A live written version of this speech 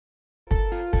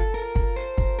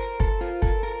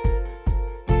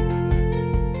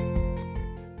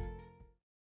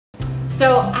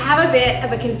So I have a bit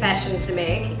of a confession to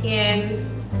make. In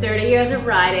 30 years of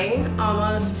riding,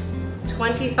 almost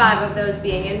 25 of those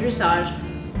being in dressage,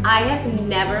 I have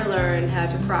never learned how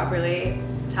to properly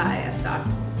tie a stock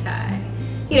tie.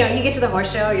 You know, you get to the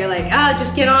horse show, you're like, oh,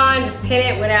 just get on, just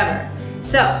pin it, whatever.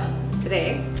 So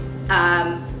today,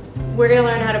 we're gonna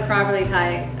learn how to properly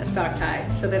tie a stock tie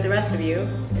so that the rest of you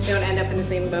don't end up in the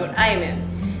same boat I am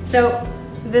in. So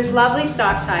this lovely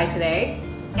stock tie today,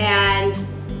 and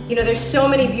you know, there's so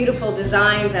many beautiful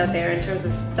designs out there in terms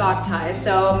of stock ties.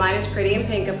 So mine is pretty and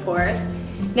pink, of course.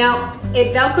 Now,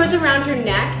 it velcros around your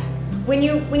neck. When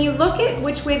you look at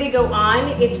which way they go on,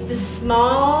 it's the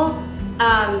small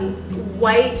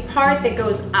white part that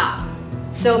goes up.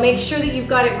 So make sure that you've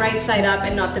got it right side up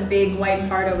and not the big white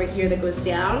part over here that goes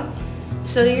down.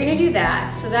 So you're going to do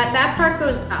that. So that part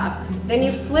goes up. Then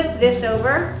you flip this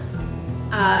over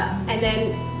and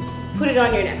then put it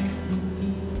on your neck.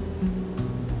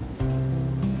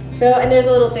 So, and there's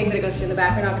a little thing that goes through in the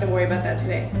back. We're not going to worry about that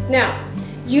today. Now,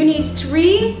 you need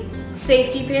 3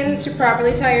 safety pins to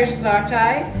properly tie your stock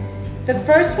tie. The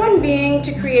first one being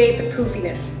to create the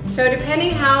poofiness. So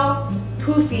depending how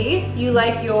poofy you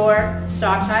like your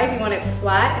stock tie, if you want it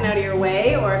flat and out of your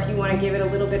way, or if you want to give it a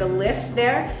little bit of lift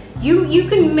there, you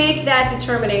can make that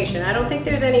determination. I don't think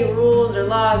there's any rules or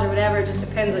laws or whatever. It just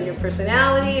depends on your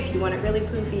personality. If you want it really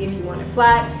poofy, if you want it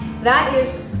flat, that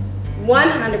is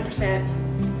 100%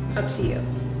 up to you.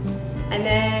 And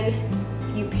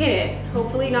then you pin it,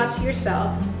 hopefully not to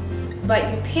yourself,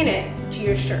 but you pin it to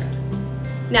your shirt.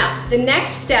 Now, the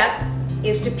next step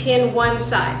is to pin one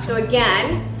side. So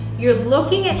again, you're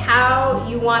looking at how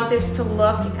you want this to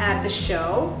look at the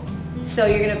show. So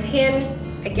you're gonna pin,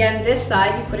 again, this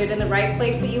side. You put it in the right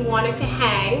place that you want it to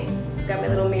hang. I've got my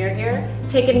little mirror here.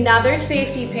 Take another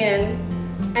safety pin,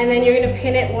 and then you're gonna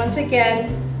pin it once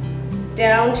again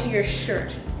down to your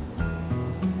shirt,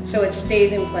 so it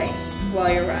stays in place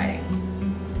while you're riding.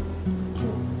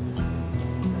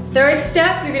 Third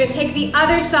step, you're going to take the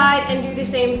other side and do the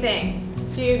same thing.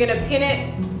 So you're going to pin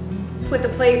it,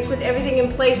 put everything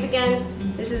in place again.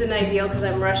 This isn't ideal because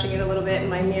I'm rushing it a little bit and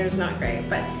my mirror's not great.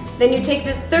 But then you take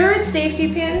the third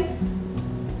safety pin,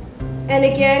 and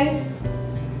again,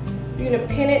 you're going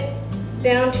to pin it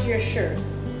down to your shirt.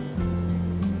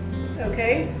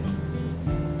 Okay?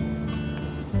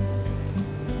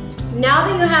 Now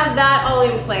that you have that all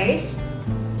in place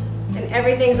and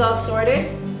everything's all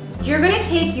sorted, you're going to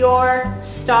take your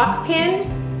stock pin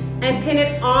and pin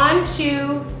it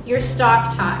onto your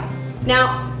stock tie.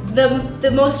 Now,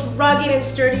 the most rugged and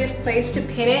sturdiest place to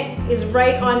pin it is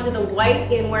right onto the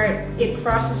white in where it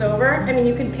crosses over. I mean,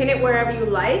 you can pin it wherever you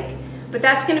like, but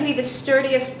that's going to be the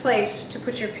sturdiest place to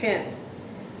put your pin.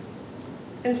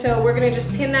 And so we're going to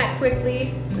just pin that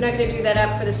quickly. I'm not going to do that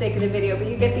up for the sake of the video, but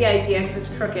you get the idea because it's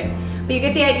crooked. But you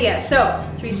get the idea. So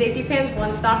 3 safety pins,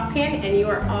 1 stock pin, and you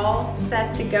are all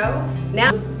set to go.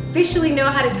 Now you officially know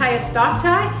how to tie a stock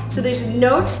tie, so there's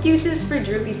no excuses for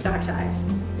droopy stock ties.